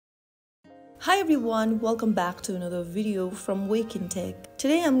Hi everyone, welcome back to another video from Wake&Tech.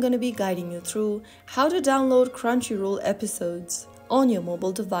 Today I'm going to be guiding you through how to download Crunchyroll episodes on your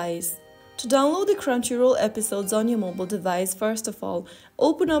mobile device. To download the Crunchyroll episodes on your mobile device, first of all,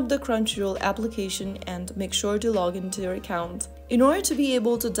 open up the Crunchyroll application and make sure to log into your account. In order to be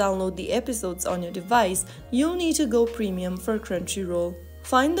able to download the episodes on your device, you'll need to go premium for Crunchyroll.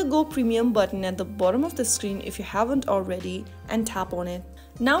 Find the Go Premium button at the bottom of the screen if you haven't already and tap on it.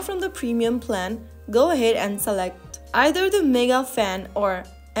 Now from the premium plan, go ahead and select either the Mega Fan or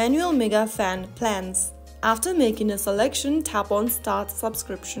Annual Mega Fan plans. After making a selection, tap on Start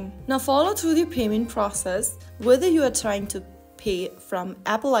Subscription. Now follow through the payment process, whether you are trying to pay from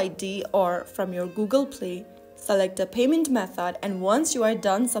Apple ID or from your Google Play. Select a payment method, and once you are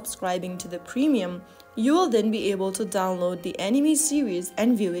done subscribing to the premium, you will then be able to download the anime series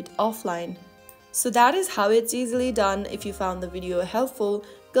and view it offline. So that is how it's easily done. If you found the video helpful,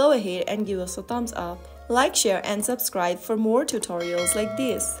 go ahead and give us a thumbs up. Like, share and subscribe for more tutorials like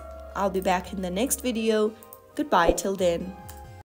this. I'll be back in the next video. Goodbye till then.